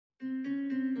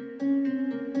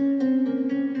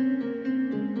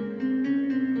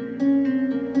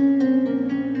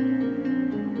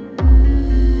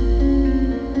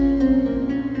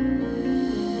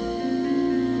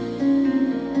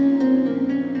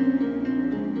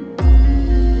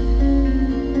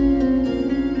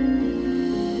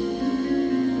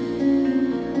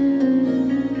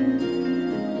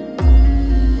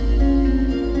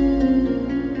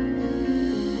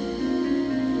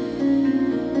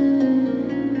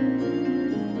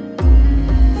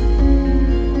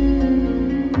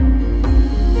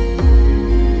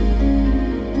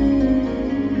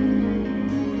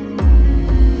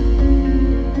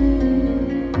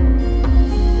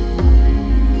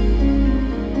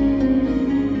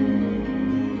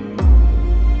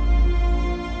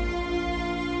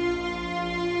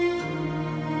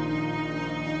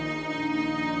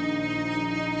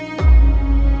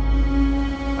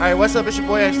Alright, what's up? It's your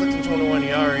boy X21.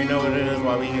 You already know what it is,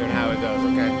 why we here and how it goes,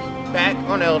 okay? Back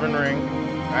on Elden Ring.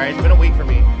 Alright, it's been a week for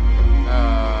me.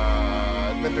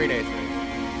 It's been 3 days for me.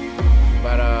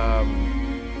 But,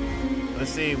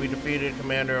 let's see, we defeated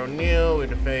Commander O'Neill, we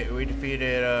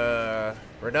defeated,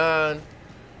 Radon.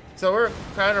 So we're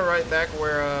kind of right back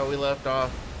where, we left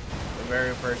off the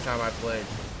very first time I played.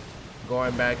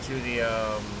 Going back to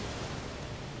the,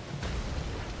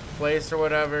 place or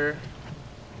whatever.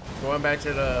 Going back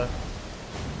to the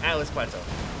Atlas Plateau.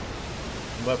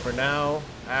 But for now,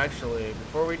 actually,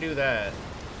 before we do that,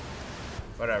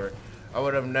 whatever. I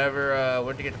would have never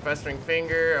went to get the Festering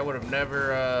Finger. I would have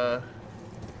never,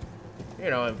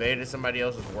 you know, invaded somebody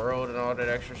else's world and all that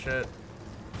extra shit.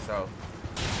 So.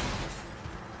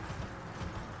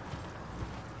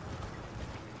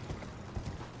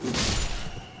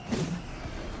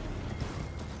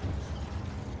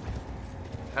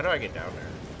 How do I get down there?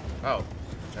 Oh.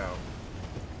 No.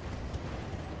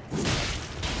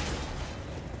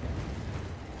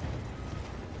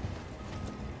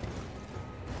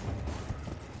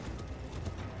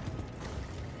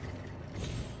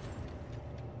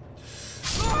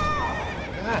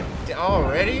 God,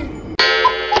 already?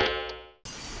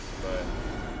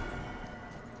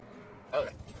 But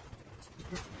okay.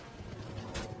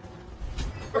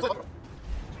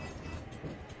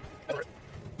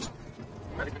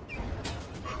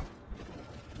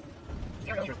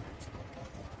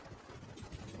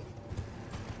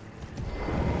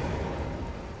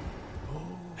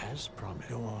 As promised.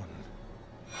 Go on.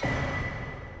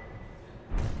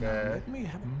 Okay. Let me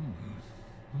have.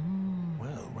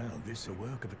 Well, this is the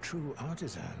work of a true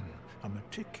artisan. A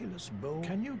meticulous bowl.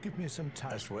 Can you give me some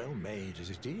time? As well made as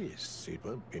it is, it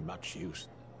won't be much use.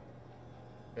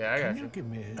 Yeah, I got Can you. you give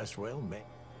me as well made?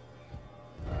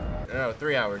 No,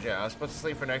 3 hours, yeah. I was supposed to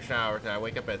sleep for an extra hour, 'cause I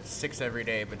wake up at 6 every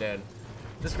day, but then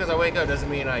just because I wake up doesn't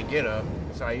mean I get up.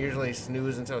 So I usually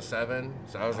snooze until 7.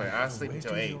 So I was like, I'll sleep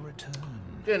until 8.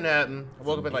 Didn't happen. I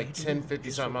woke up at like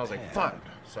 10:50 something. I was like, fuck.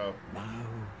 So Now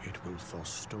it will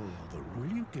forestall the.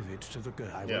 Will you give it to the girl?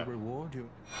 I Yeah. will reward you.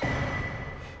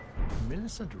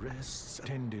 Millicent rests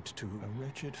tended to a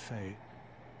wretched fate.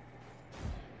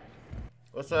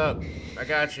 what's up? I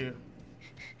got you.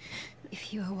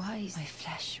 If you are wise, my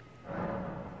flesh.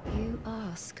 You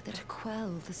ask that to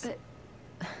quell the but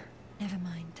never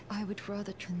mind. I would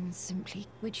rather simply.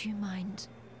 Would you mind?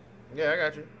 Yeah, I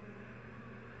got you.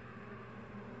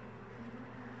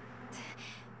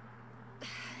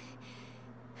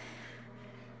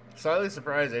 Slightly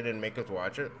surprised they didn't make us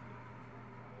watch it,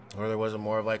 or there wasn't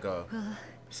more of like a Well,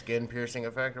 skin piercing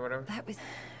effect or whatever. that was.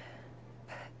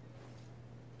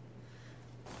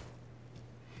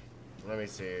 Let me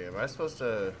see. Am I supposed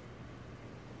to?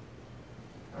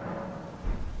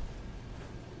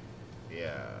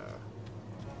 Yeah.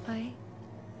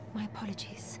 My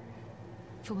apologies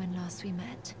for when last we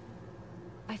met.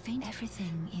 I think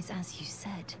everything is as you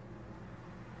said.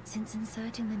 Since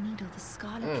inserting the needle, the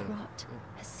scarlet rot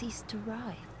has ceased to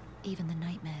writhe. Even the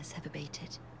nightmares have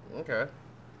abated. Okay.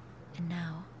 And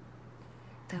now,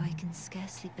 though I can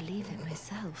scarcely believe it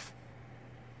myself,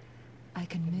 I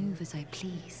can move as I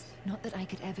please. Not that I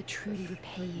could ever truly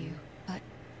repay you, but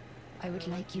I would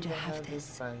like you to have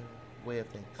this. By way of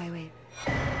things. By way,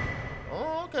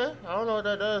 Oh, okay. I don't know what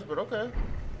that does, but okay.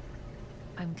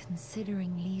 I'm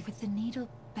considering leave with the needle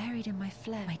buried in my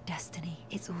flesh. My destiny.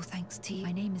 It's all thanks to you.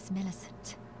 My name is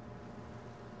Millicent.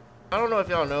 I don't know if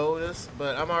y'all know this,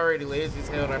 but I'm already lazy as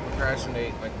hell and I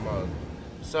procrastinate like a mug.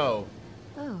 So,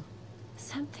 Oh,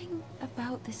 something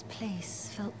about this place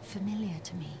felt familiar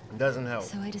to me. it doesn't help.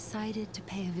 So I decided to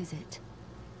pay a visit,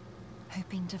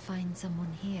 hoping to find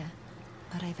someone here.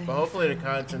 But I've only But hopefully the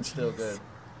found content's still emptiness.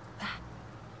 good.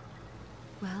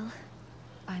 Well,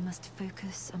 I must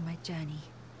focus on my journey,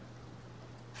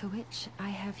 for which I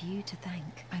have you to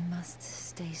thank. I must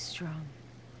stay strong.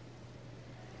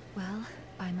 Well,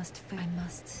 I must.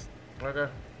 Okay.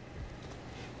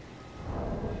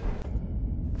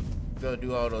 Go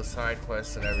do all those side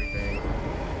quests and everything.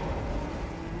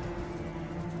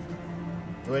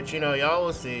 Which, you know, y'all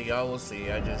will see. Y'all will see.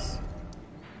 I just...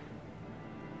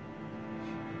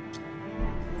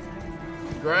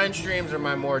 grind streams are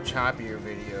my more choppier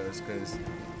videos, because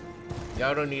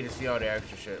y'all don't need to see all the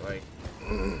extra shit. Like,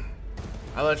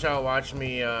 I let y'all watch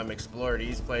me explore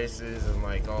these places and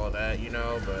like all of that, you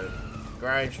know, but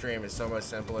grind stream is so much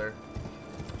simpler.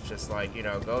 It's just like, you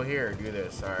know, go here, do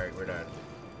this. Alright, we're done.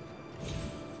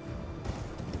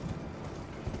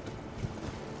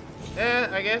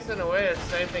 Yeah, I guess in a way it's the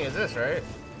same thing as this, right?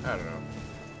 I don't know.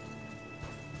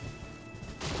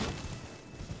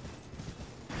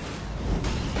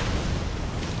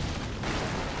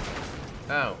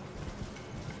 Ow.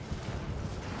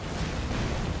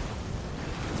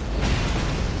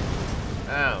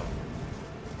 Ow.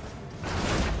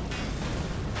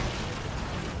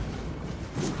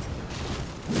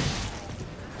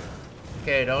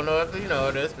 Okay, don't know if you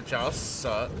know this, but y'all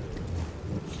suck.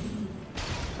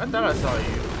 I thought I saw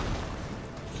you.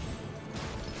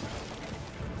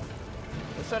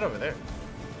 What's that over there?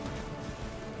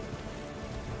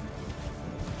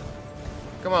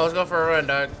 Come on, let's go for a run,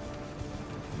 dog.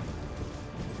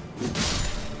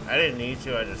 I didn't need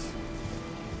to, I just...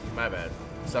 My bad.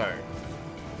 Sorry.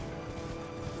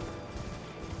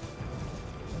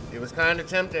 It was kind of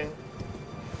tempting.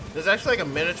 There's actually like a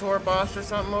Minotaur boss or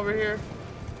something over here.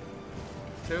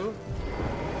 Too.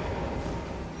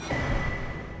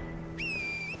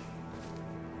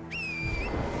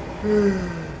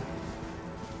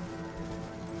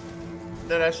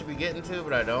 That I should be getting to,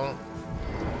 but I don't.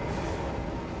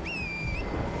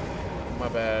 My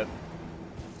bad.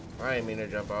 I didn't mean to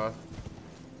jump off.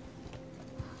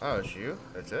 Oh, it's you?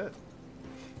 That's it.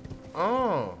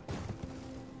 Oh.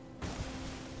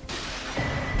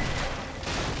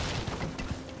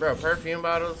 Bro, perfume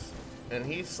bottles, and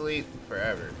he sleep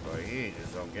forever. Like, he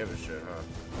just don't give a shit,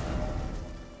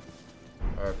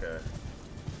 huh? Okay.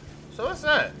 So what's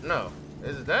that? No.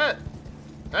 Is it that?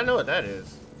 I know what that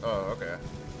is. Oh, okay.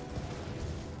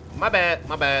 My bad,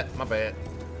 my bad, my bad.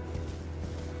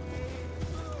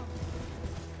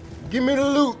 Give me the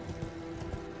loot.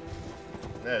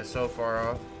 That is so far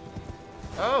off.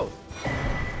 Oh.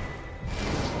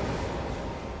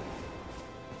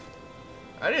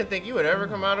 I didn't think you would ever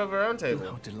come out of our own table.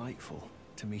 How delightful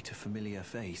to meet a familiar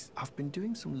face. I've been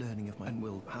doing some learning of mine and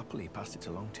will happily pass it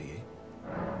along to you.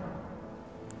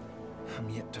 I'm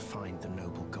yet to find the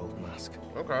noble gold mask.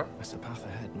 Okay. As the path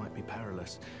ahead might be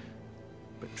perilous,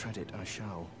 but tread it I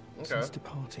shall. Okay. Since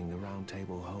departing the round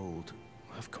table hold,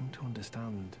 I've come to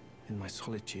understand in my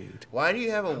solitude. Why do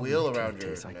you have a how wheel little around it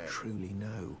your is I neck? truly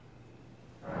know.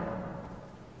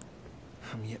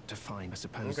 I'm yet to find, I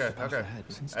suppose, Okay, the path okay. ahead.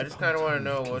 Since I just kind of want to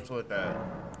know departing what's with that.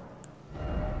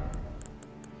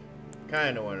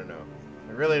 Kind of want to know.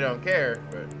 I really don't care,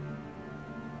 but...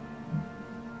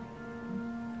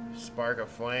 Spark a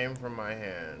flame from my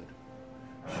hand.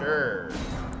 Sure.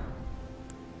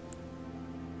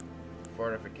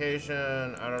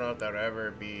 Fortification. I don't know if that would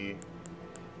ever be...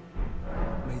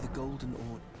 May the golden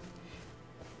order.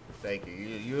 Thank you.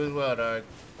 You as well, dog.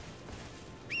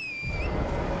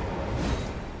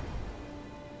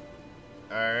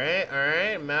 Alright,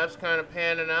 alright. Map's kind of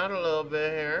panning out a little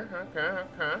bit here.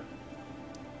 Okay, okay.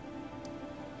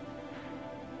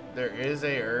 There is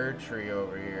a Erd tree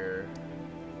over here.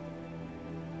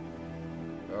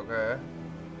 Okay.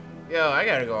 Yo, I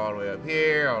gotta go all the way up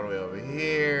here, all the way over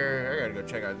here. I gotta go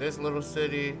check out this little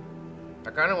city.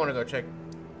 I kind of want to go check...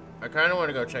 I kind of want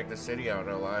to go check the city out,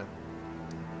 no lie.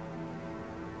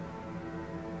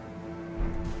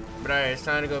 But alright, it's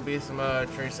time to go beat some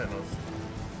tree sentinels.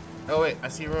 Oh wait, I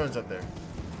see ruins up there.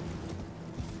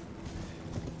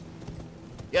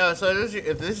 Yeah, so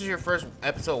if this is your first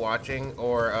episode watching,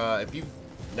 or if you've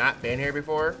not been here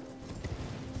before,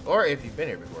 or if you've been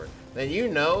here before, then you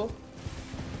know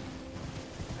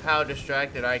how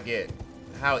distracted I get.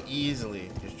 How easily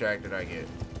distracted I get.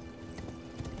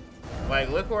 Like,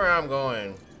 look where I'm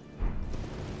going.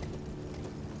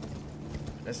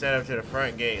 Instead of to the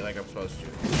front gate like I'm supposed to.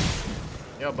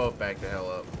 Y'all both back the hell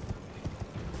up.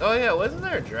 Oh yeah, wasn't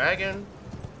there a dragon?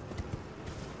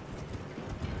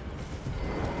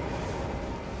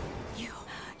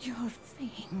 Your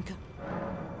thing.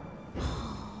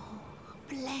 Oh,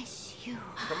 bless you.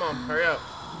 Come on, hurry up.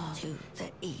 To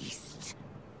the east.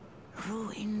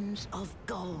 Ruins of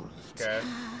gold. Okay.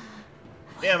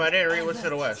 Damn, I didn't read what's to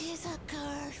the west. It is a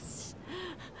curse.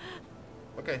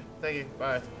 Okay, thank you.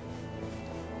 Bye.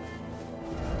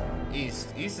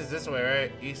 East. East is this way,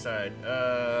 right? East side.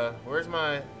 Where's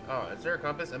my... Oh, is there a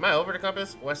compass? Am I over the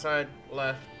compass? West side,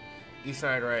 left. East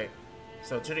side, right.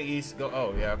 So to the east, go...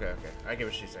 Oh, yeah, okay, okay. I get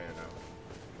what she's saying now.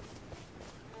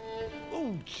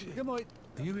 Oh, come on.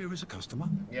 Are you here as a customer?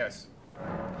 Yes.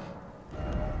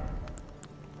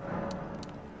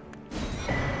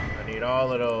 I need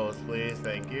all of those, please.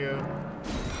 Thank you.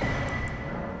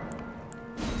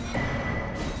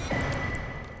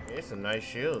 Here's some nice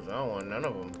shields. I don't want none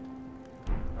of them.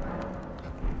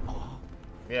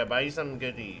 Yeah, buy you something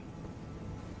good to eat.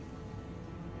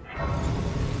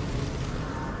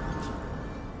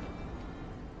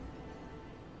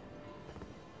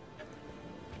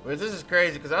 But this is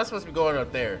crazy because I was supposed to be going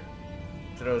up there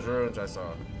to those ruins I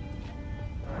saw.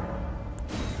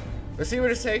 Let's see where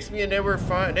this takes me, and then we're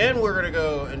fine. Then we're gonna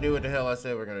go and do what the hell I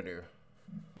said we're gonna do.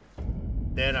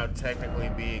 then I'll technically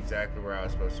be exactly where I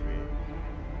was supposed to be.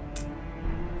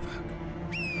 Fuck.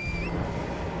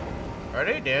 Are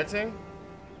they dancing?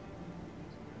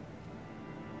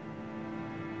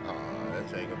 Oh,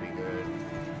 this ain't gonna be good.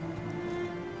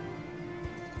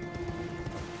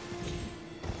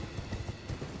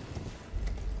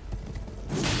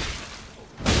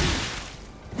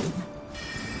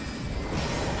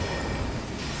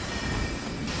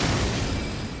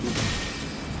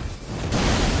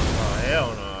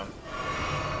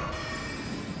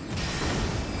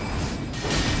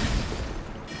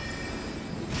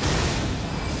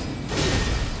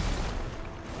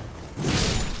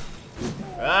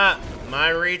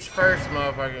 Reach first,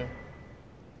 motherfucker.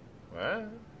 What?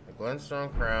 The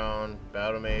Glintstone Crown,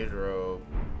 Battle Mage Robe.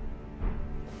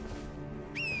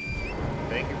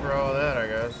 Thank you for all that, I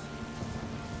guess.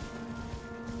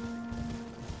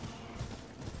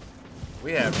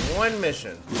 We have one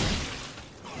mission.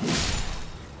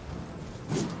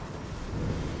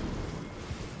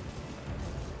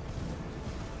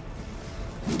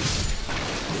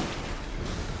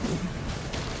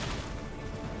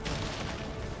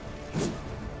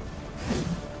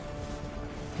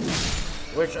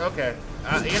 Which, okay.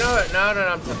 You know what? Now that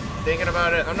I'm thinking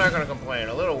about it, I'm not gonna complain.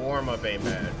 A little warm-up ain't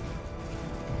bad.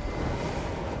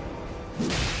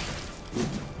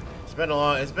 It's been a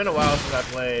while since I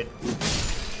played.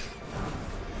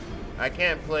 I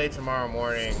can't play tomorrow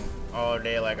morning all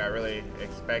day like I really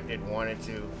wanted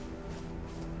to.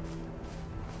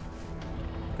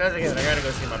 Because again, I gotta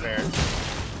go see my parents.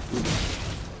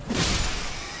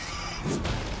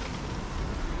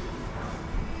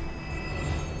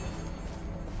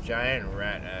 Giant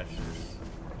rat ashes.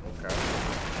 Okay.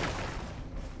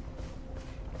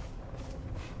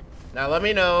 Now let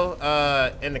me know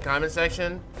in the comment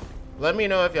section. Let me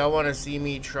know if y'all want to see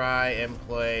me try and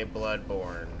play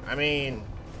Bloodborne. I mean,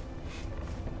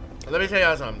 let me tell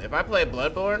y'all something. If I play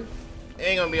Bloodborne, it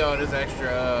ain't gonna be all this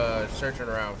extra searching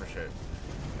around for shit.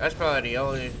 That's probably the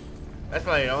only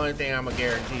thing I'm gonna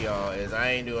guarantee y'all is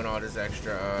I ain't doing all this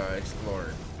extra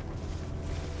exploring.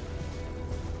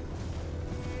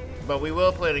 But we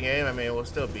will play the game. I mean, we'll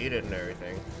still beat it and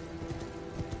everything.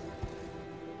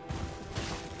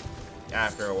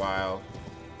 After a while.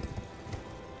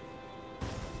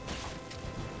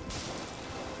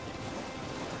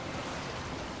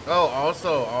 Oh,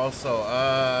 also,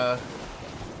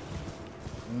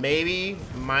 maybe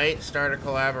might start a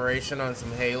collaboration on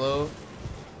some Halo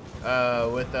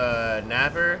with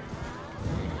Napper.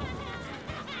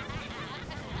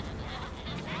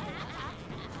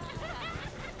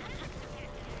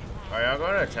 Are y'all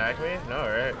going to attack me? No,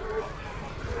 right?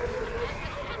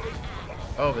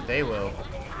 Oh, but they will.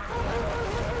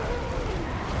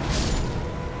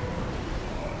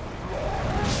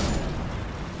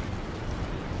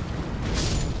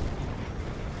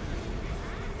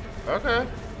 Okay.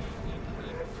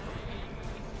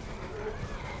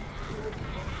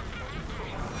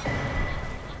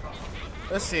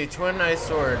 Let's see. Twin Knight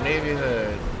Sword, Navy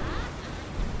Hood.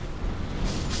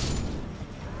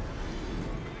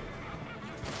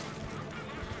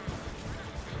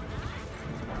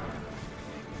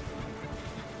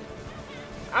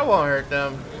 I won't hurt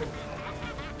them.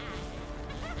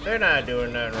 They're not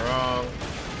doing nothing wrong.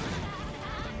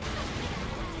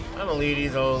 I'm gonna leave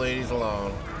these old ladies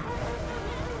alone.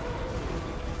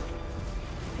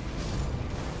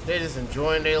 They just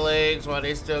enjoying their legs while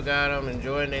they still got them,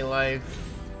 enjoying their life.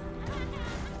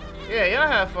 Yeah, y'all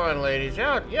have fun, ladies.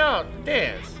 Y'all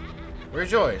dance.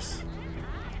 Rejoice.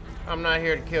 I'm not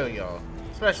here to kill y'all.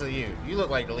 Especially you. You look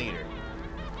like the leader.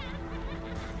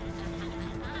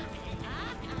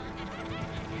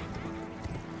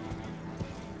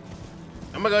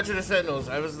 I'm gonna go to the Sentinels.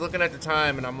 I was looking at the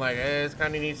time and I'm like, this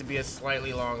kind of needs to be a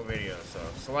slightly long video. So,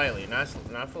 slightly. Not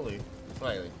fully.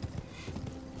 Slightly.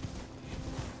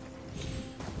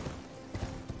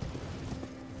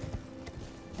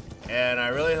 And I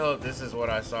really hope this is what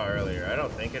I saw earlier. I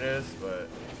don't think it is, but...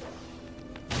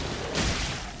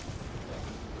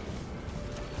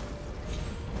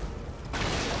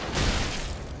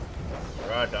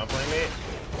 Raw dumpling meat?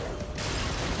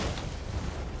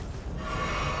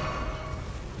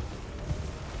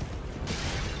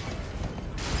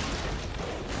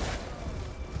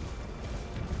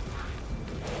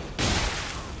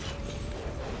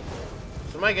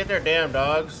 Somebody get their damn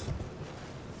dogs.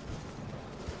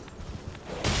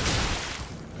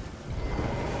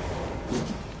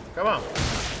 Come on.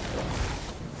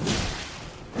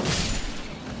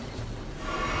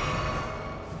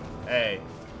 Hey.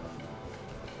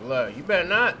 Look, you better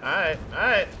not. Alright.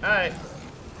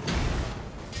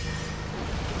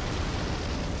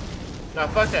 Nah,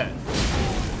 fuck that.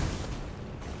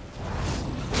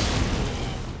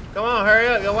 Come on, hurry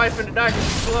up. Your wife in the dark is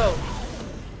slow.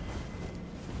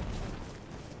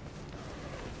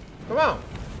 Come on,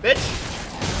 bitch.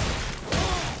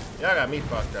 Y'all got me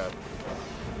fucked up.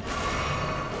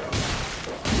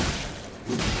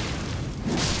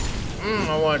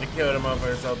 I wanted to kill the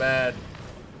motherfucker so bad.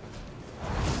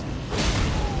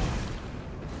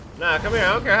 Nah, come here.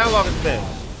 I don't care how long it's been.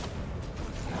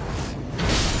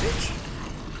 Bitch.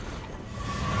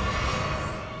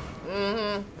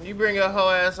 You bring your whole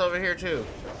ass over here too.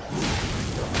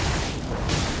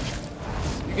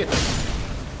 You get the.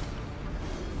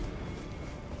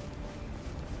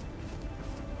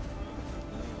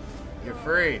 You're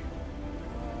free.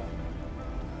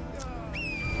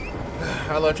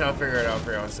 I'll let y'all figure it out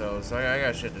for yourselves. I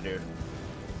got shit to do.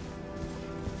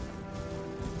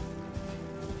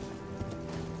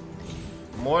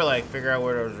 More like figure out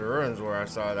where those ruins were I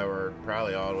saw that were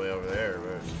probably all the way over there,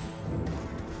 but...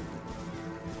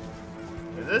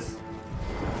 Is this...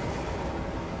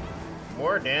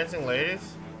 more dancing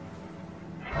ladies?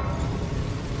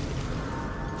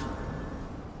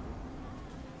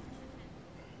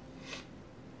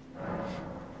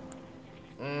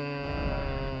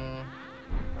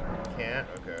 Can't?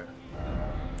 Okay.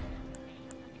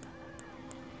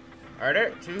 Are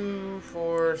there 2,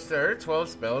 4, 12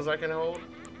 spells I can hold?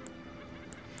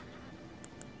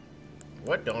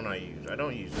 What don't I use? I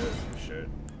don't use this for shit.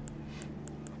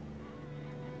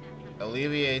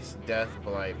 Alleviates death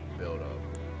blight buildup.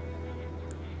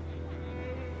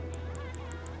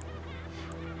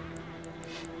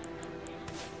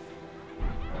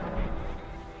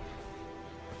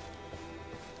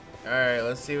 Alright,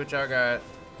 let's see what y'all got.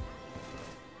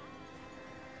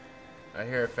 I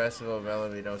hear a festival of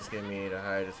melody, don't skin me, the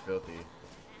hide is filthy.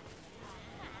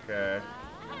 Okay.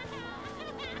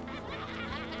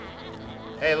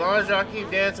 Hey, as long as y'all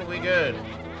keep dancing, we good.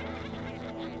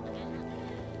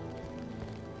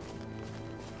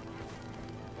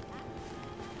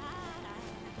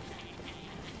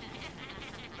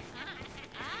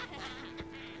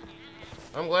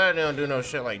 I'm glad they don't do no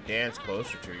shit like dance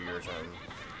closer to you or something.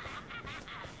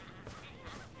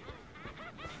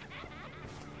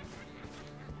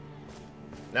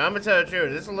 Now I'm gonna tell the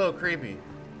truth, this is a little creepy.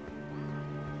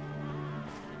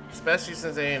 Especially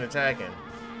since they ain't attacking.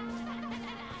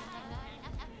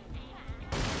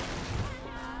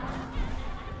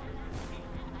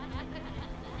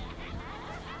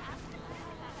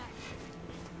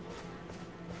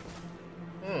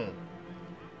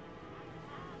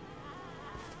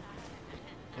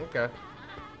 Okay.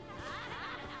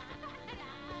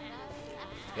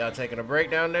 Y'all taking a break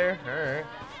down there? Alright.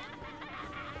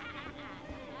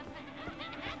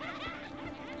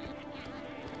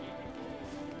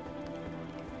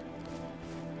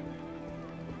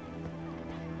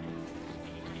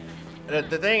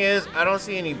 The thing is, I don't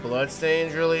see any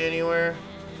bloodstains really anywhere.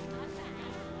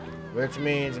 Which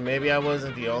means maybe I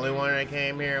wasn't the only one that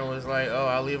came here and was like, oh,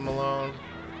 I'll leave him alone.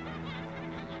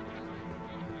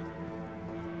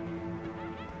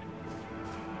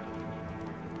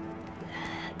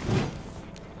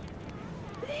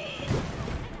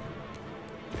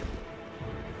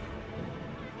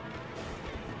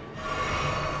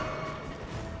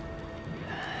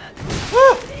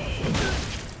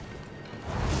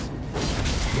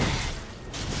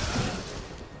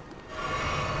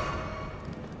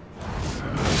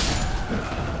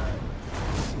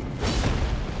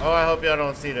 Oh, I hope y'all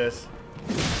don't see this.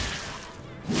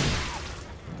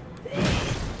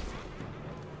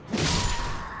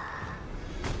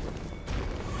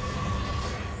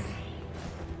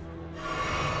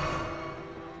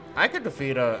 I could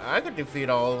defeat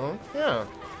all of them. Yeah.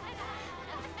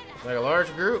 Like a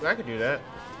large group, I could do that.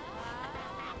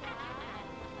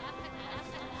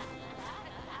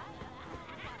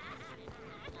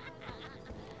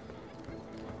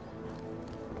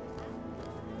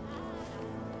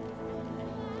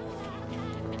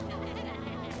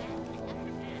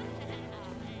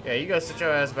 Yeah, you gotta sit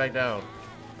your ass back down.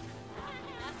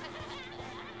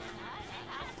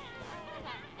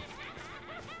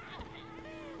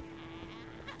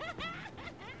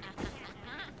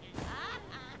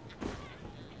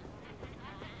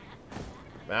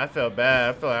 Man, I feel bad.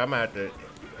 I feel like I'm gonna have to...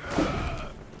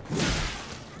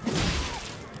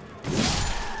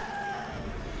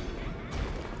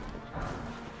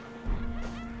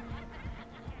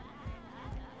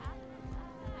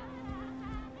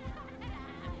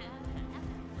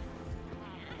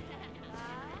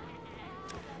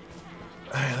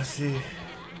 Alright, let's see.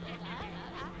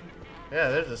 Yeah,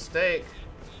 there's a stake.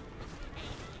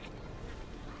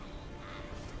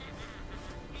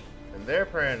 And they're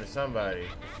praying to somebody.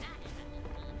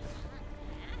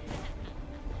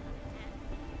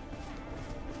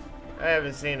 I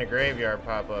haven't seen a graveyard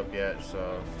pop up yet,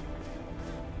 so.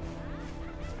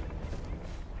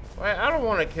 Wait, I don't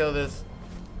want to kill this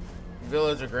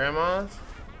village of grandmas.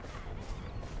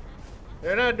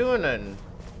 They're not doing nothing.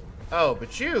 Oh,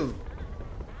 but you.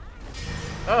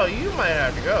 Oh, you might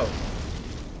have to go.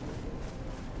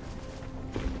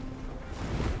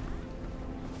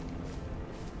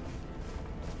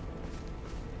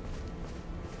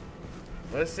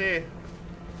 Let's see.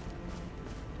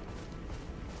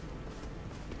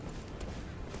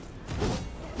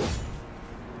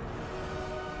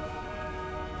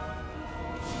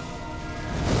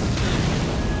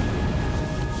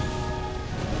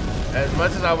 As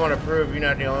much as I want to prove you're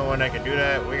not the only one that can do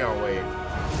that, we gonna wait.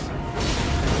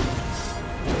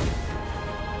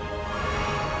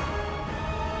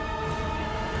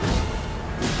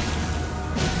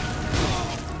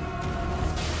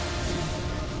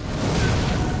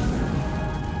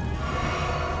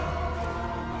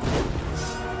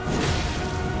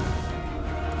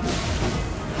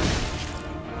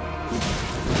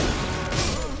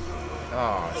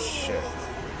 Oh, shit.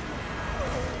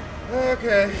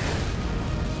 Okay.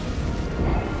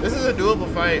 This is a doable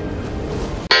fight.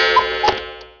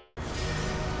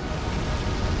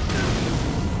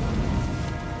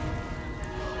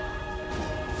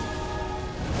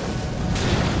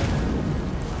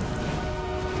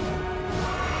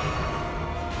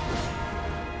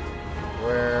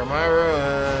 Where are my ruins?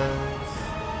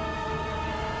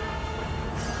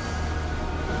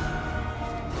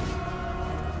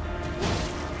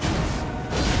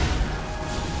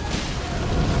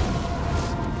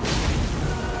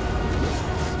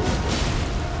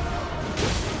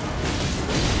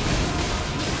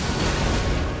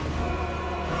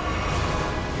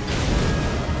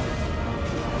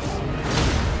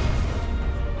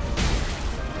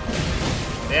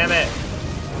 Damn it.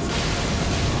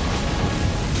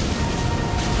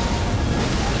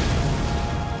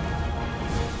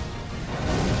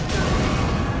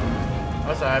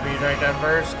 I'm so happy you drank that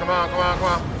first. Come on, come on, come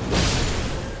on.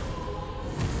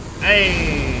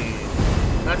 Hey.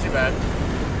 Not too bad.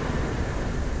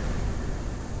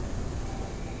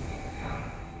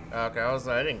 Okay, I was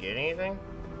like, I didn't get anything.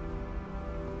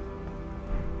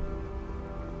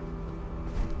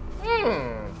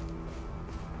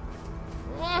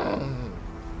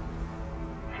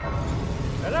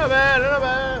 Not bad, not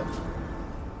bad.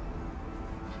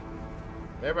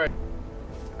 Everybody.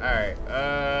 Alright,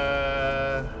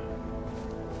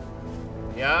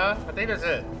 yeah, I think that's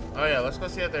it. Oh yeah, let's go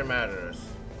see if they're mad at us.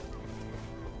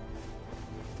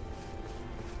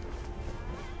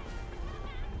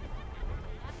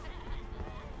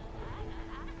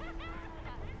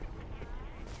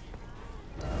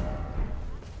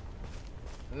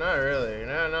 Not really,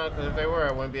 no, because if they were,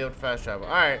 I wouldn't be able to fast travel.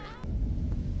 Alright.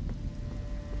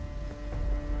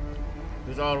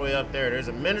 Who's all the way up there? There's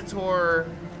a Minotaur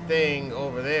thing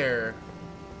over there.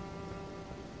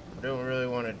 I don't really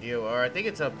want to deal. Or I think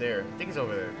it's up there. I think it's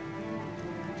over there.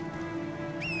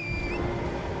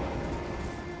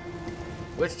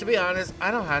 Which, to be honest,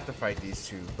 I don't have to fight these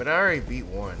two, but I already beat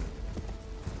one.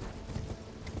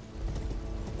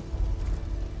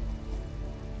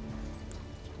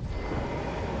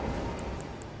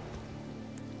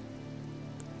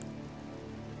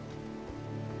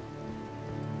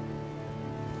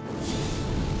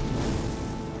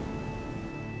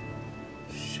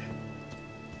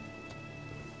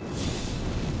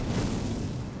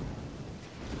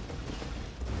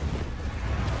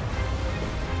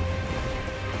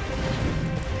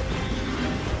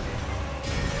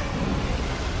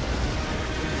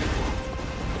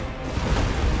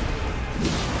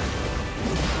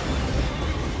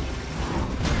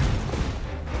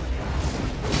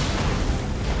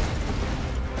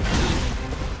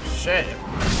 Shit.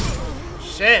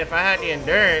 Shit, if I had the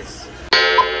endurance.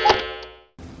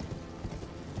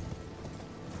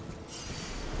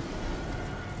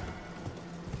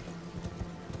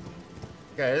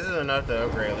 Okay, this is enough to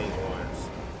upgrade these ones.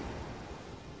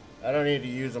 I don't need to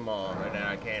use them all, and then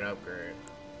I can't upgrade.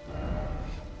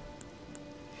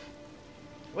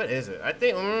 What is it? I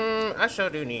think, I sure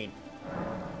do need.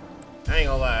 I ain't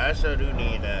gonna lie, I sure do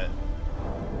need that.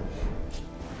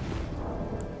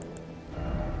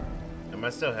 Am I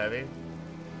still heavy?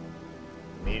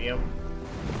 Medium?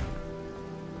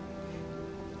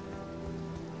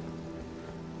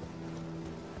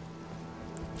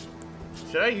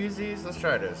 Should I use these? Let's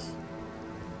try this.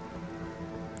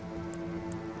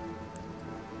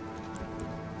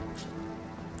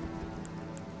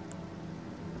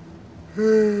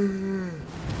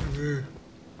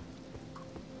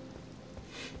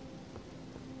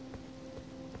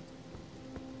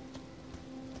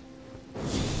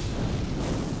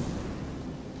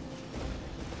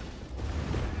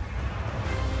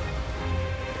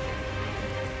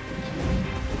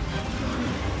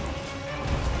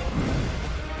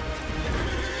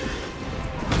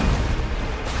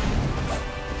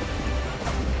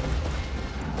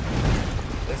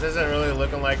 This isn't really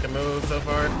looking like the move so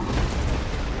far.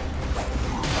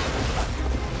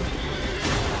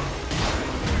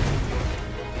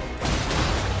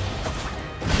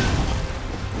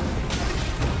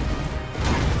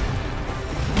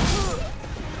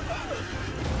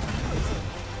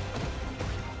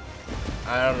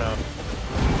 I don't know.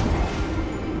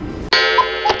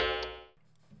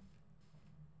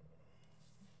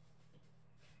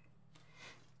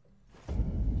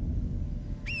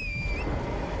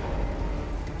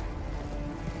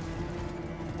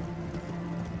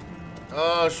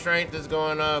 Oh, strength is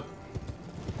going up.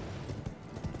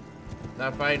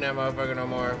 Not fighting that motherfucker no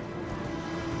more.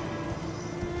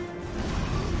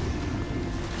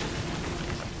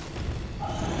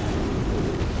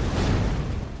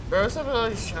 Bro, what's up with all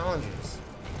these challenges?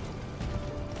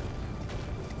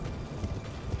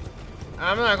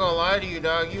 I'm not gonna lie to you,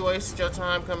 dog. You wasted your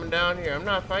time coming down here. I'm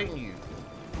not fighting you.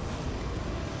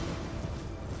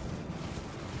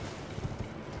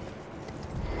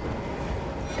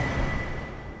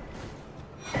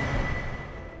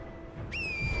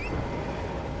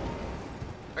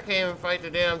 I can't even fight the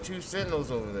damn 2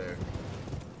 sentinels over there.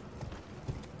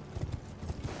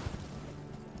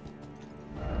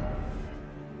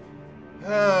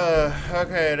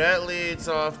 Okay, that leads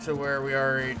off to where we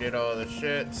already did all the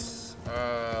shits.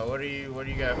 What do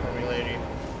you got for me, lady?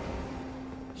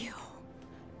 You,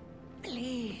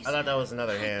 please. I thought that was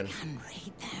another hand. I can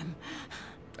read them.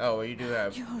 Oh, well, you do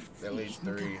have Your at least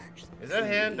 3. fingers, Is that a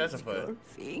hand? That's a please, foot. your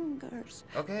fingers.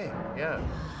 Okay, yeah.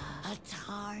 A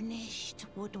tarnished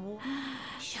wood.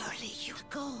 Surely you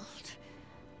gold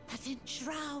that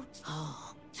enshrouds.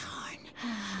 Oh, tarn.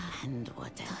 And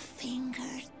what the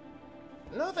fingers.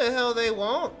 No, the hell they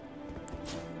won't.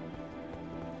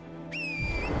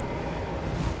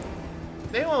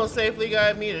 They won't safely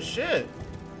guide me to shit.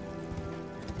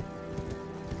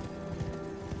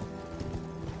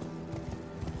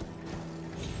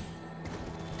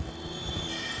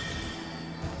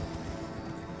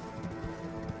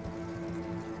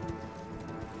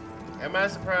 Am I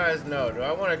surprised? No. Do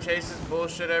I want to chase this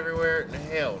bullshit everywhere?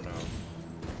 Hell no.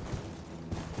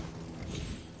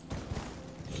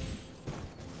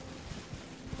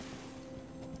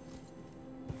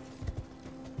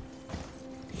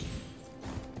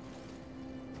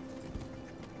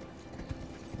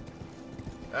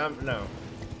 No.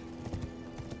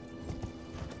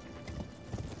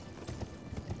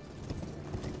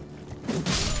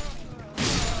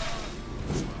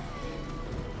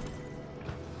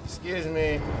 Excuse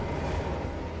me.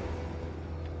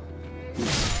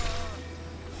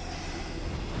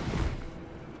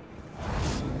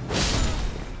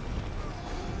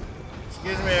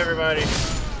 Excuse me, everybody.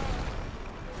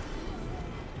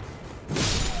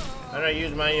 I'm not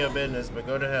using my business, but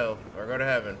go to hell or go to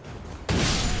heaven.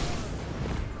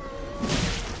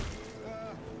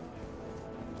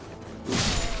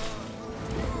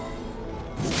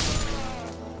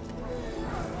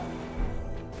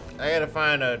 I gotta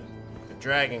find a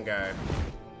dragon guy.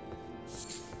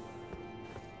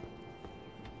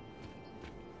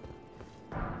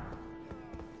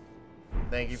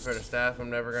 Thank you for the staff I'm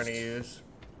never gonna use.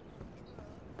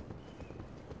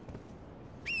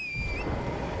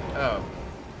 Oh,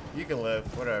 you can live,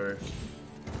 whatever.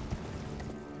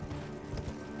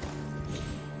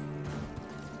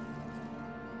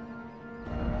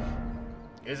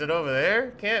 Is it over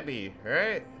there? Can't be,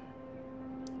 right?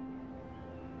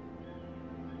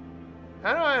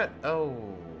 How do I...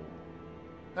 Oh.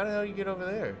 How the hell you get over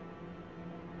there?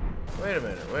 Wait a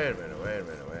minute, wait a minute, wait a minute, wait a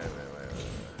minute, wait a minute.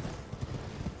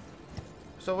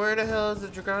 So where the hell is the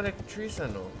draconic tree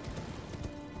sentinel?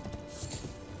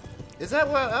 Is that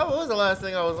what... That was the last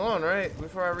thing I was on, right?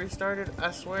 Before I restarted?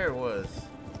 I swear it was.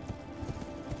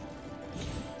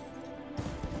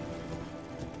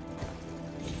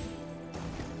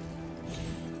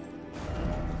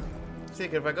 See,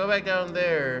 if I go back down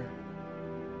there...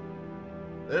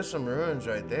 There's some ruins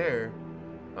right there.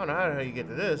 I don't know how the hell you get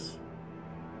to this.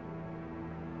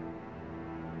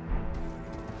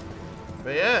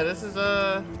 But yeah, this is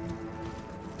yeah,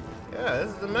 this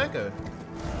is the Mecca.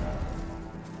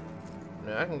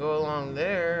 Now I can go along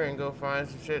there and go find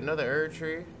some shit. Another Erd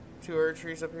tree. 2 Erd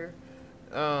trees up here.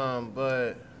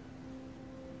 But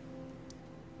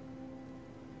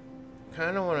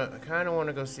kinda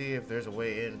wanna go see if there's a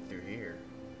way in through here.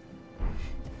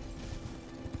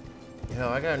 Hell,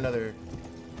 I got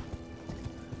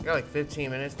like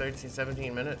 15 minutes, 13,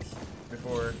 17 minutes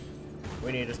before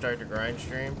we need to start the grind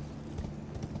stream.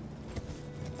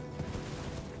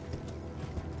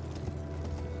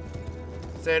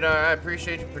 Said, I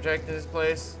appreciate you protecting this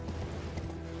place.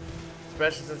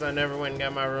 Especially since I never went and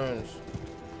got my runes.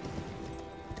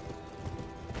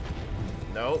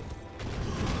 Nope.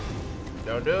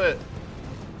 Don't do it.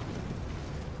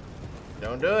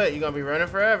 Don't do it. You're gonna be running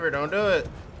forever. Don't do it.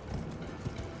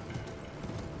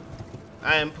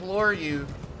 I implore you.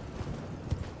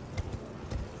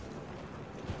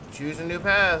 Choose a new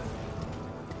path.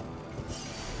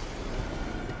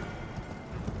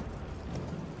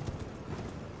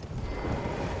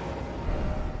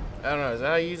 I don't know. Is that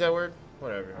how you use that word?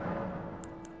 Whatever.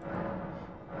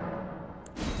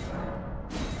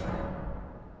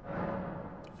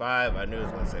 Five. I knew it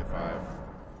was gonna say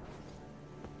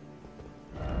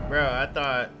 5. Bro, I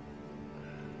thought.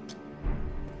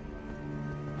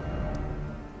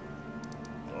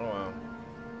 Oh wow.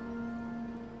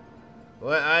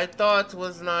 What I thought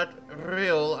was not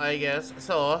real, I guess.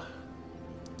 So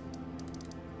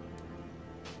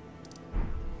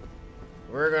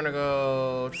we're gonna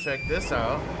go check this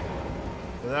out.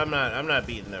 Cause I'm not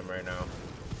beating them right now.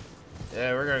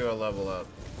 Yeah, we're gonna go level up.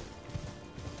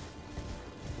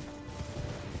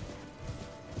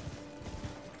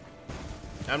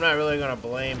 I'm not really gonna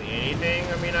blame anything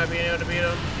on me not being able to beat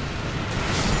them.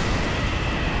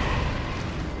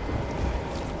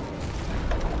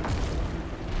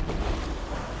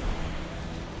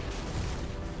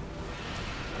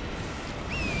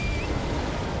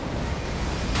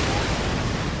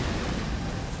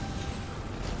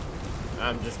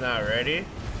 I'm just not ready.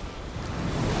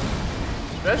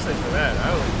 Especially for that.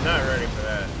 I was not ready for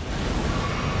that.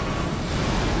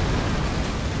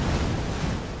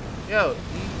 Yo.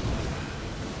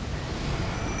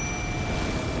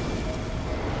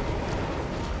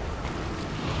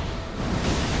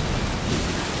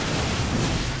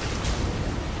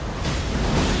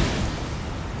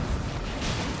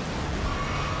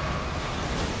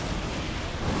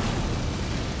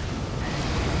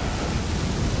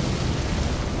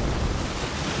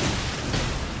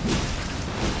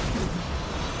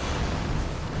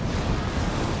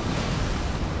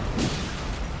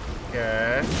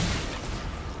 Okay.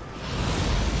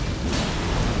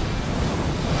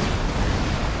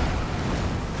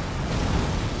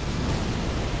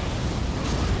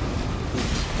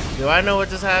 Do I know what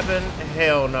just happened?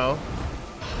 Hell no.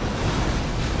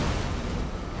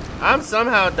 I'm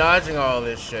somehow dodging all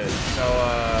this shit. So,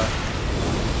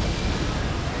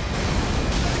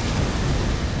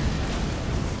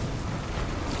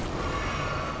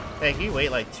 hey, can you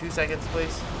wait like 2 seconds,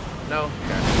 please? No?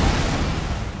 Okay.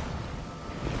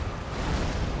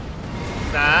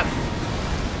 Stop.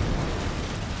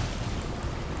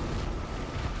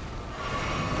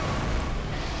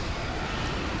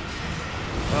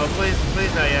 Oh,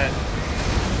 please not yet.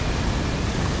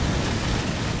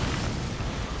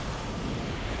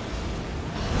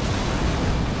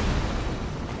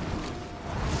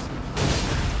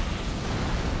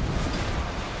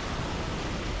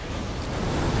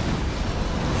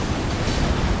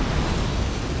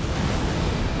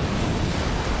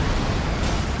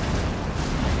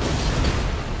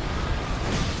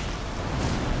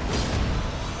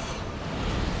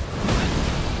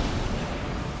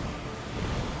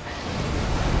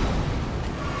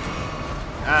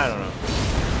 I don't know.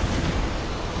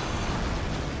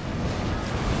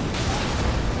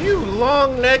 You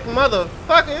long neck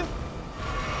motherfucker!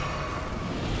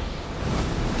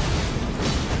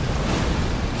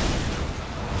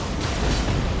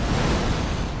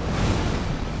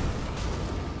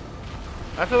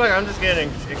 I feel like I'm just getting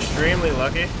extremely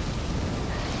lucky.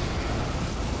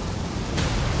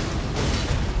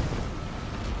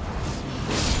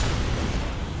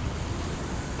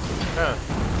 Huh.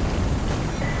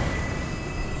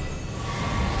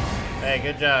 Hey,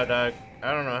 good job, dog.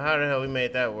 I don't know how the hell we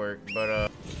made that work, but,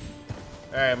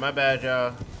 alright, my bad,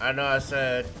 y'all. I know I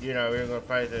said, you know, we were gonna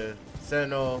fight the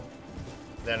Sentinel,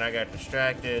 then I got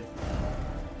distracted.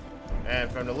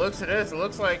 And from the looks of this, it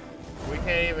looks like we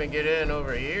can't even get in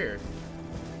over here.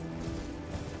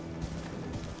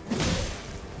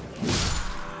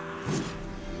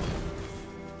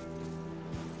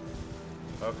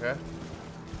 Okay.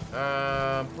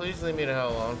 Please leave me the hell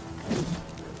alone.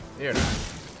 You're not.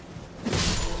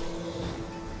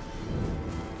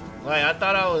 Like, I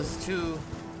thought I was too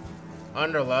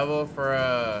under level for,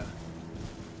 I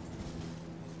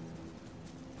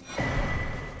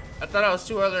thought I was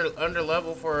too under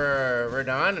level for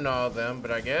Radon and all of them,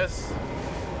 but I guess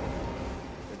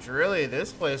it's really,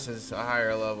 this place is a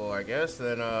higher level, I guess,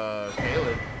 than,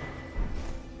 Caleb.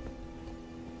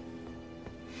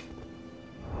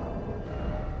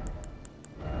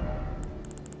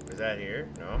 Is that here?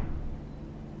 No.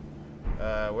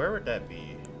 Where would that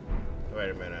be? Wait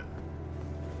a minute.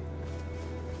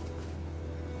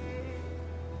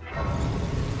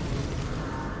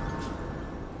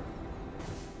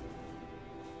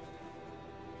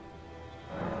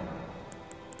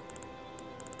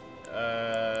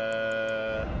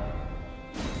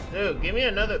 Dude, give me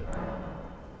another.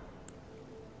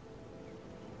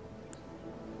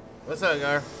 What's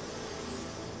up,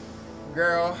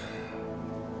 girl?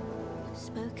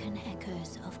 Spoken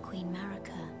echoes of Queen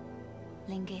Marika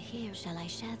linger here. Shall I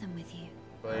share them with you?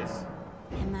 Please.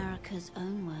 In Marika's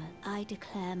own word, I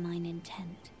declare mine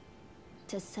intent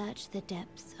to search the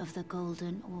depths of the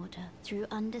Golden Order through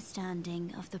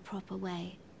understanding of the proper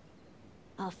way.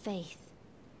 Our faith,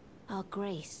 our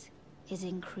grace is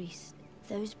increased.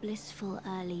 Those blissful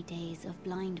early days of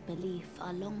blind belief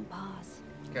are long past.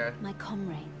 Okay. My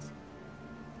comrades,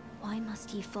 why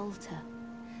must ye falter?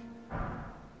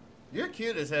 You're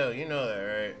cute as hell, you know that,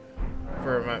 right?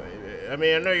 For my, I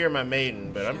mean, I know you're my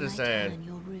maiden, but I'm just saying.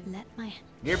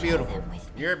 You're beautiful.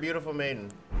 You're a beautiful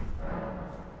maiden.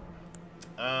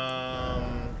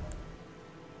 Oh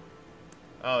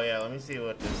yeah, let me see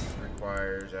what this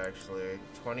requires actually.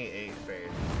 28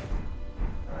 faith.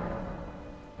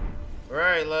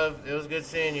 Alright, love. It was good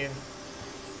seeing you.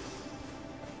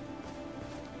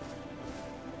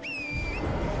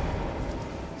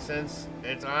 Since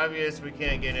it's obvious we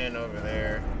can't get in over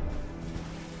there.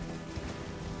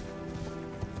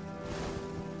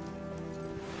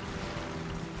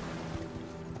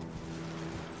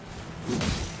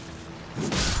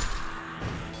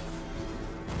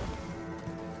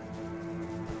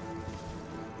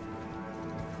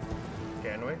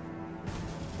 Can we?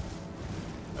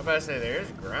 I'm about to say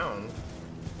there's ground.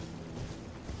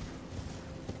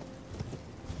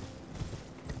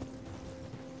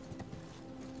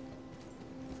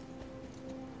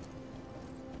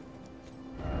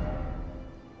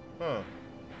 Huh.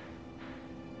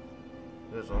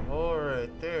 There's a hole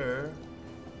right there.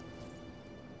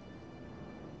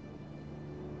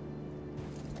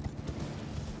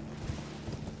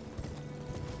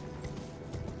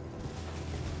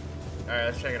 Alright,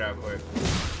 let's check it out quick.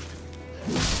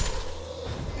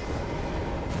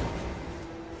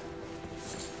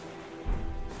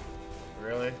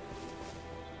 Really?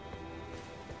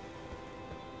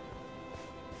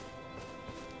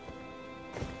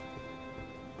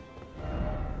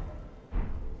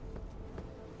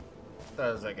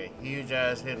 That was like a huge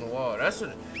ass hidden wall. That's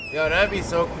what, yo, that'd be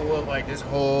so cool if like this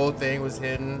whole thing was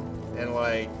hidden and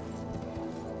like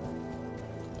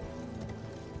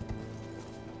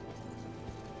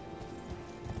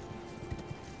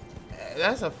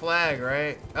that's a flag,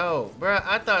 right? Oh, bruh,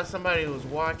 I thought somebody was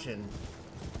watching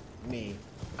me.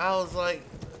 I was like,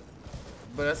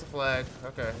 but that's a flag.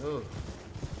 Okay, ooh.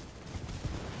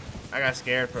 I got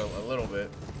scared for a little bit.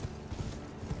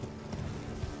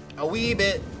 A wee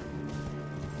bit.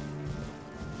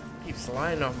 Keep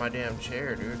sliding off my damn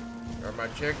chair, dude. Or my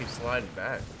chair keeps sliding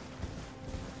back.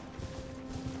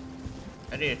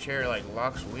 I need a chair like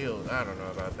locks wheels. I don't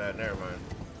know about that. Never mind.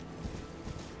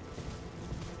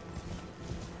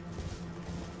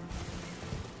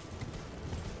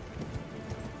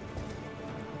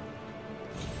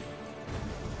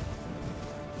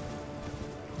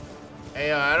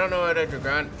 Hey, I don't know what a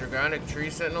dragonic tree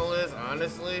sentinel is,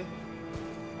 honestly.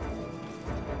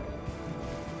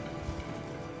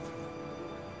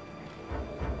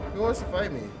 Who wants to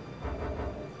fight me?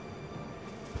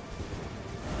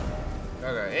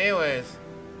 Okay, anyways.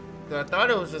 I thought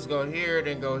it was just go here,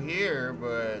 then go here,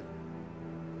 but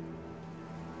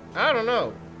I don't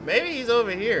know. Maybe he's over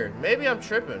here. Maybe I'm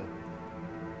tripping.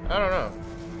 I don't know.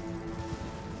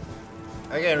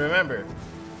 Again, remember,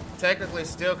 technically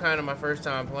still kind of my first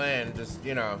time playing, just,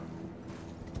 you know,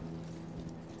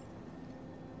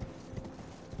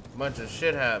 a bunch of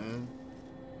shit happened.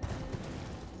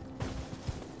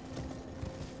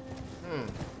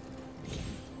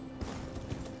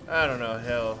 I don't know,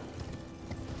 hell.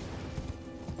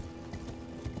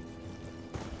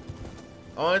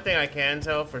 Only thing I can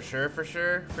tell for sure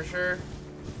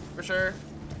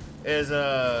is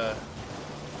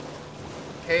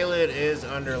Kaled is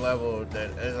under leveled,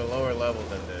 that is a lower level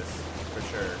than this, for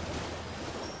sure.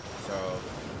 So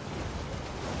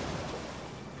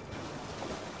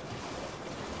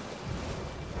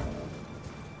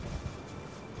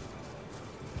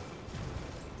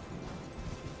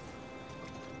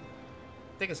I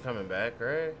think it's coming back,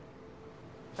 right?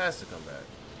 Has to come back.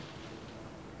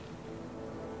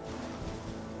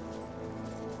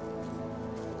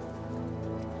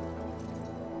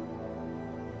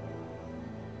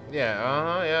 Yeah,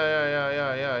 uh-huh, yeah.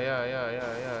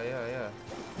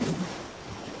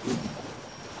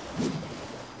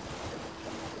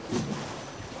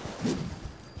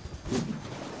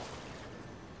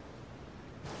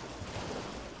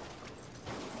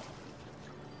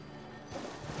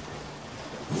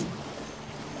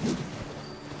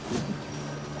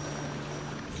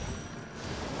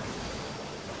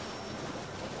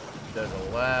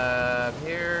 lab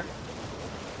here.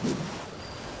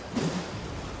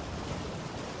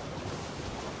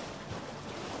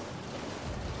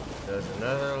 There's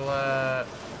another lab.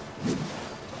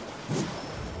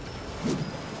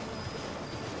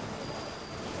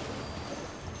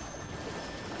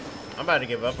 I'm about to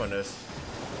give up on this.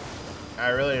 I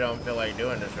really don't feel like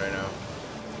doing this right now.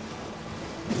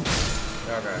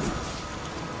 Okay.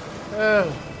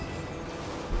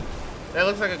 That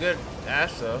looks like a good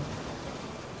ash though.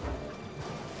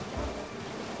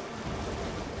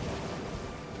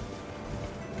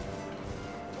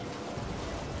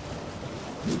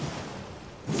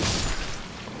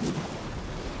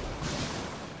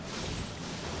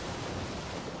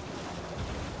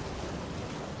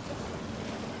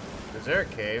 Is there a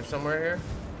cave somewhere here?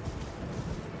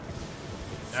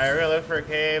 Alright, we're gonna look for a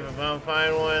cave. If I don't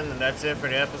find one, then that's it for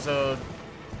the episode.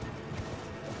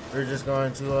 We're just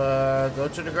going to go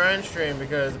to the grind stream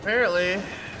because apparently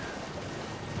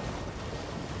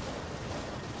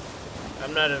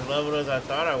I'm not as leveled as I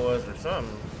thought I was or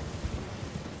something.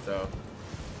 So.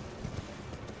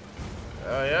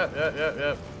 Oh,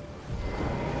 yep.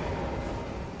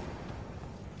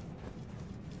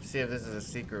 See if this is a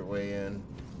secret way in.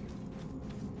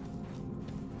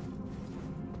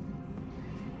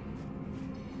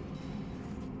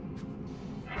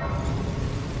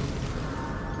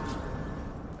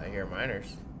 I hear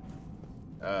miners.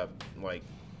 Like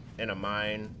in a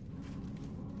mine,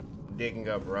 digging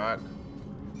up rock.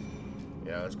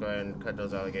 Yeah, let's go ahead and cut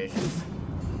those allegations.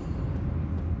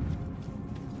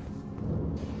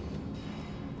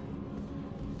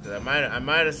 Cause I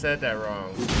might have said that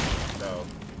wrong. So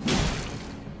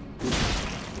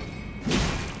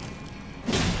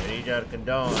I need y'all to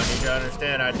condone. I need y'all to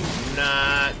understand. I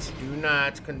do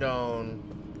not condone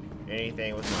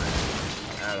anything with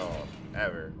mine at all,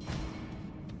 ever.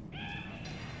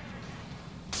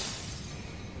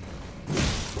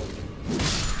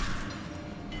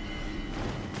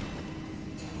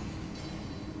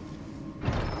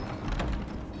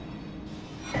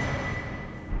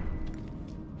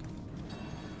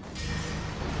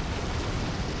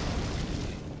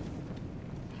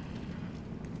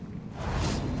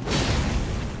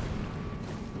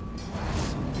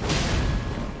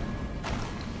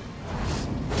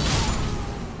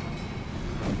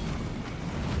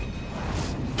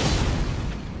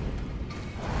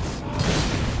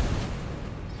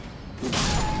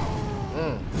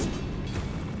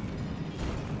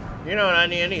 You know what, I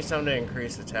need something to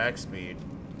increase attack speed.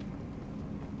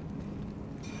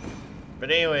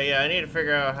 But anyway, yeah, I need to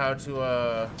figure out how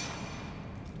to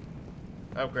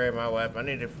upgrade my weapon.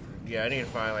 I need to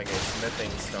find like a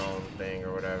smithing stone thing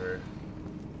or whatever.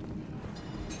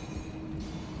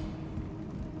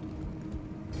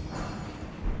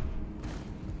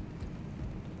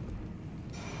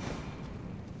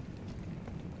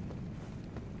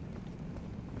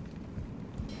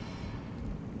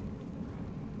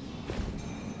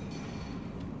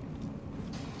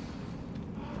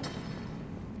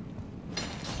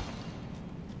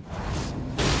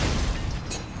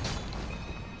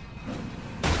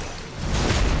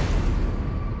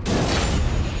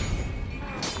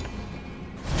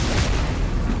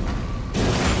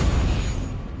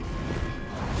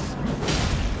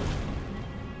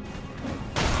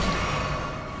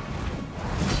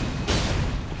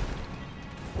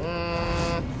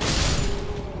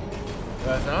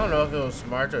 I don't know if it was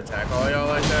smart to attack all y'all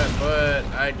like that, but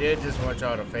I did just want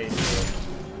y'all to face it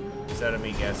instead of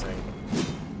me guessing.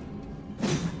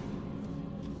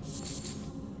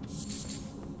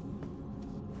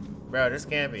 Bro, this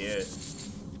can't be it.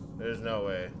 There's no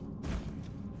way.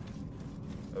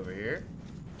 Over here?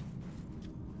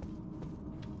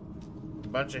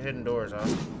 Bunch of hidden doors, huh?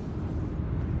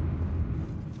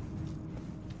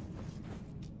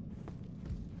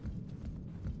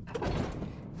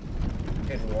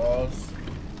 Hidden walls.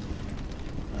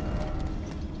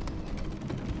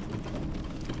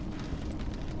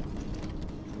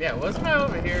 Yeah, wasn't I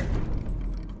over here?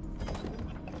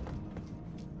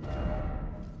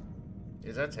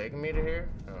 Is that taking me to here?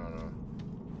 I don't know.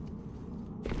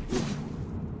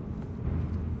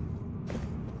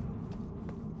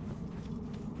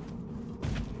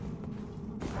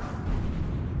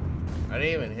 I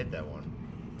didn't even hit that one.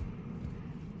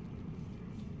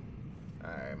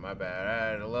 Alright, my bad.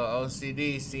 I had a little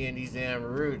OCD seeing these damn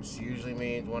roots. Usually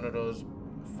means one of those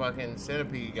fucking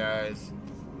centipede guys.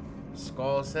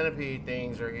 Skull centipede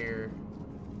things are here.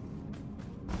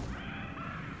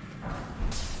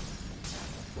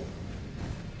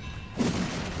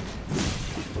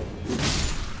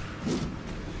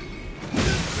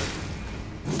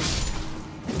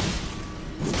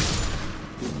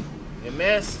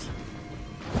 missed.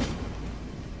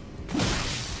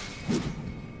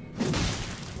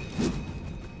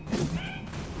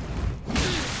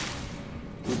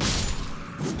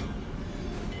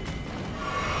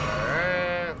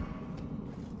 Alright.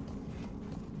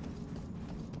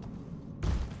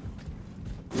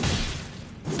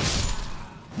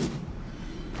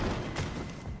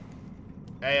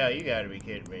 Hey, you gotta be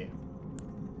kidding me.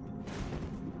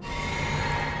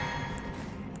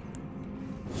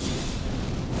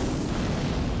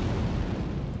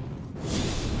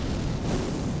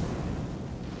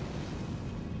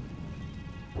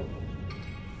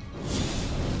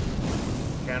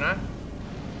 Can I?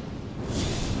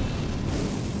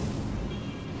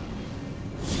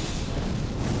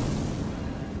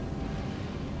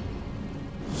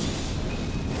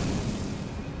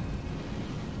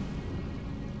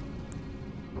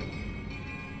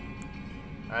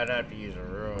 I'd have to use a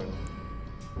rune.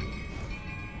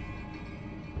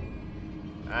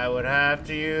 I would have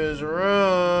to use a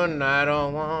rune. I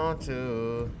don't want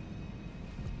to.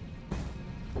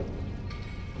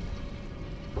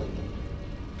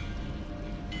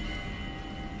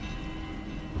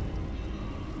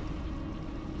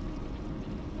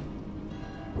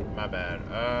 My bad.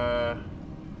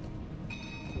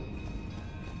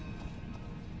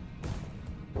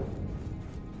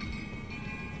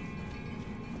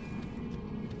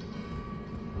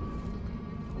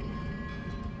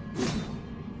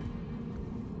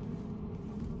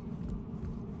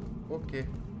 Okay.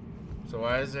 So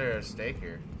why is there a stake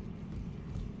here?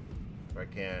 If I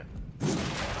can't.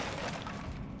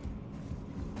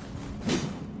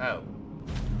 Oh.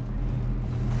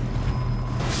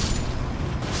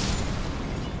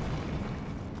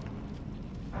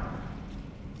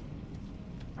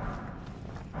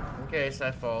 In case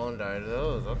I fall and die to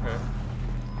those, okay.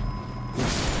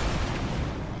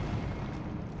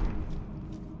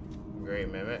 Great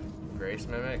mimic. Grace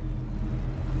mimic.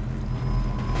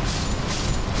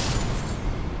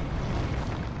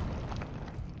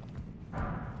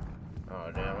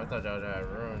 Oh damn, I thought y'all had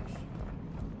runes.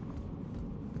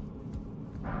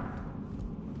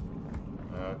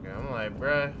 Okay, I'm like,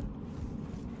 bruh.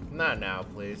 Not now,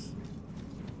 please.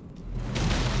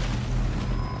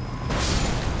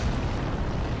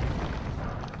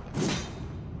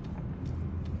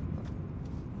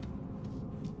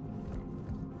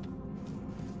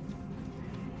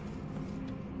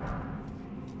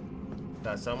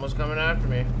 Thought someone was coming after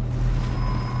me.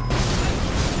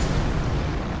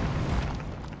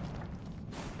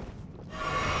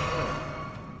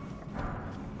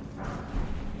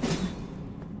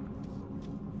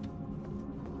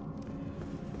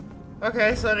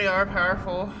 Okay, so they are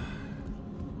powerful.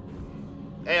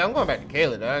 Hey, I'm going back to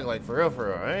Kayla, dog. Like, for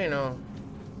real. I ain't know.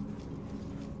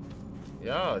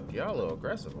 Y'all a little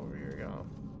aggressive over here, y'all.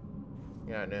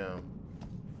 Goddamn.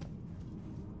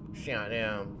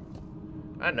 Goddamn.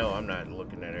 I know I'm not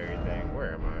looking at everything.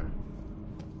 Where am I?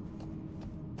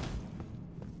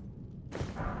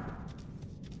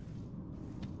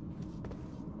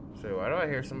 So, why do I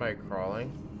hear somebody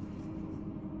crawling?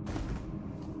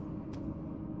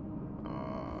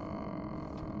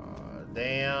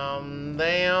 Damn.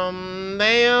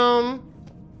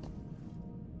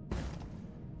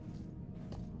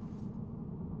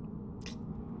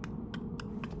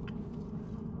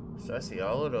 So I see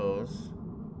all of those.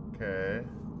 Okay.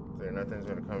 So nothing's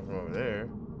gonna come from over there.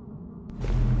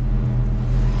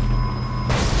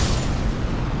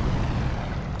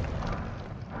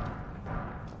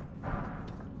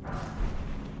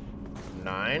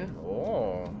 Nine?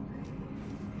 Oh.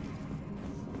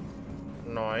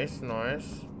 Nice.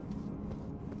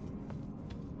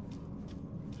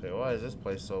 So why is this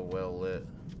place so well lit?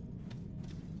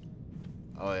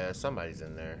 Oh yeah, somebody's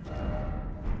in there.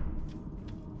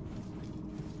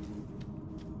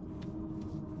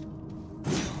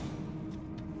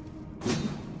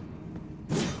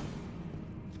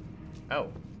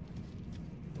 Oh.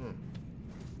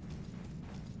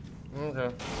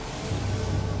 Okay.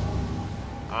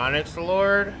 Onyx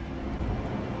Lord?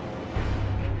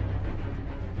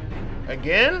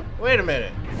 Again? Wait a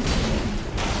minute.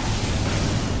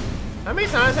 How many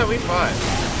times have we fought?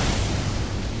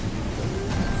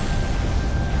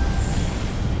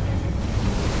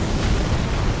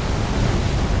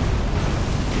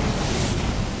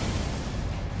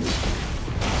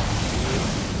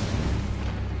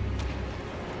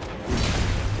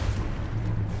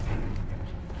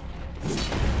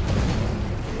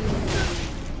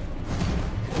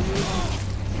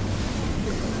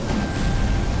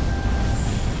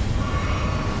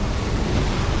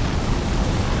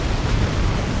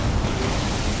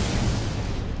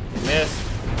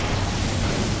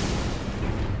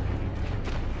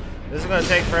 gonna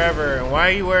take forever. And why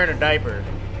are you wearing a diaper?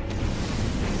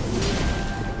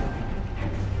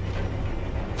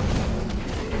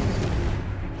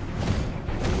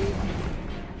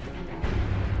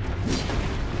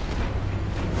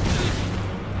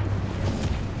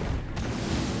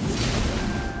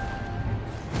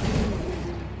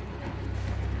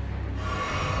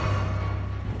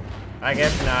 I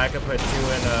guess now I could put 2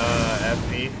 in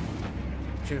FP.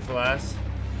 2 flasks.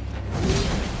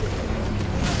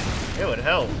 It would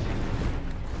help.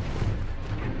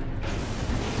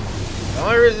 The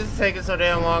only reason it's taking so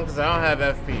damn long because I don't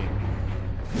have FP.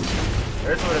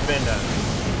 This would have been done.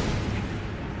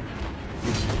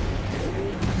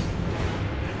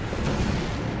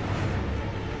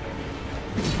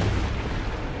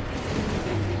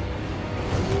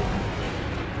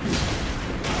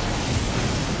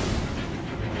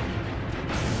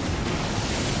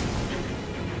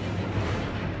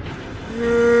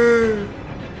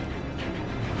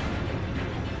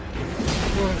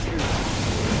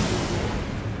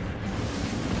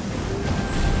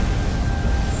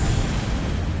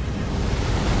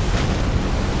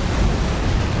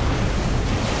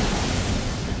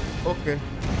 Okay.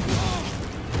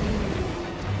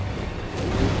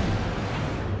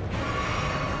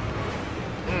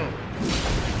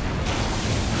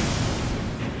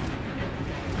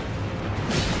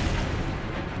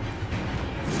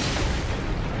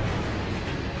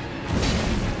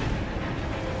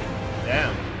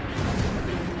 Damn.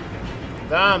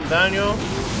 Damn, Daniel.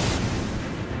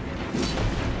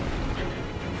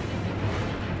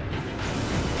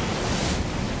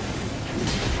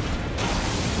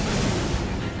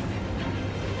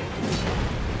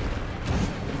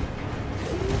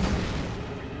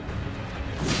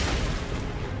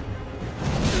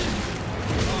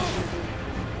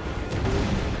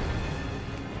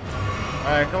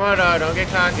 Alright, come on, dog. Don't get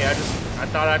cocky. I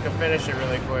thought I could finish it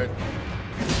really quick.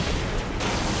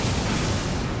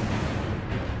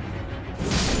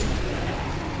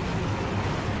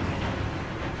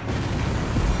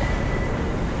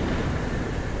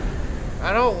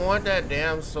 I don't want that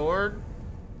damn sword.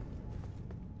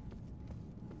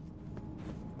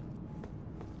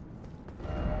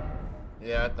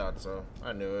 Yeah, I thought so.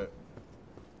 I knew it.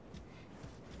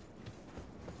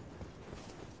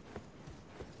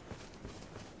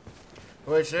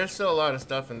 Which, there's still a lot of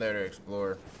stuff in there to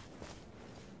explore.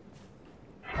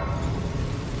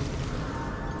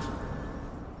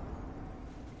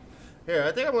 Here,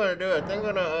 I think I'm gonna do it. I think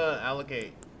I'm gonna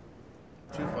allocate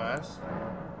 2 flasks.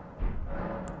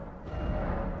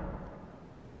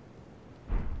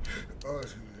 Oh,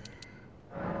 excuse me.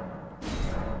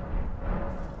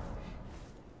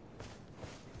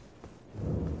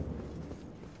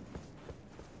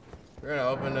 We're gonna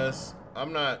open this.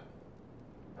 I'm not.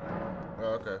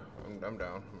 Oh, okay. I'm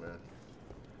down, man.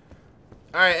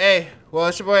 Alright, hey. Well,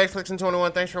 it's your boy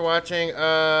XFlixin21. Thanks for watching.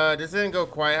 This didn't go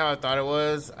quite how I thought it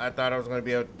was. I thought I was gonna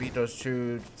be able to beat those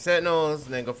 2 sentinels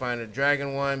and then go find a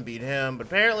dragon one, beat him. But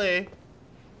apparently,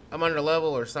 I'm under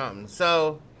level or something.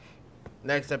 So,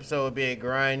 next episode will be a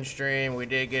grind stream. We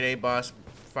did get a boss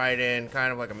fight in,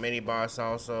 kind of like a mini boss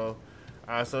also.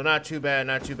 So not too bad,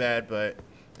 but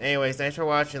anyways, thanks for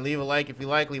watching. Leave a like if you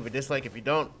like, leave a dislike if you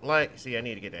don't like. See, I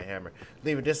need to get that hammer.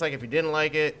 Leave a dislike if you didn't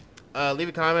like it. Leave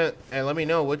a comment and let me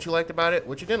know what you liked about it,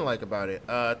 what you didn't like about it.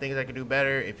 Things I could do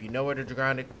better. If you know where the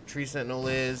Dragonic Tree Sentinel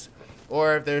is,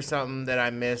 or if there's something that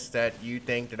I missed that you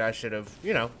think that I should have,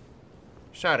 you know,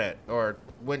 shot at or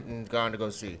went and gone to go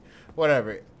see.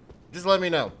 Whatever. Just let me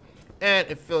know. And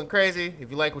if you're feeling crazy, if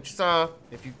you like what you saw,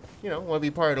 if you want to be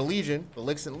part of the Legion, the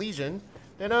Lixin Legion,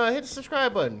 then hit the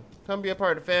subscribe button. Come be a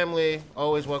part of the family.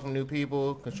 Always welcome new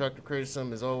people. Constructive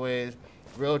criticism is always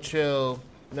real chill.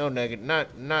 No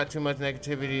not too much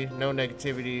negativity. No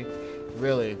negativity,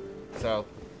 really. So,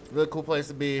 really cool place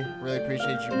to be. Really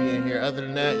appreciate you being here. Other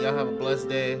than that, y'all have a blessed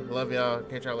day. Love y'all.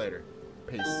 Catch y'all later.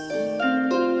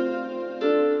 Peace.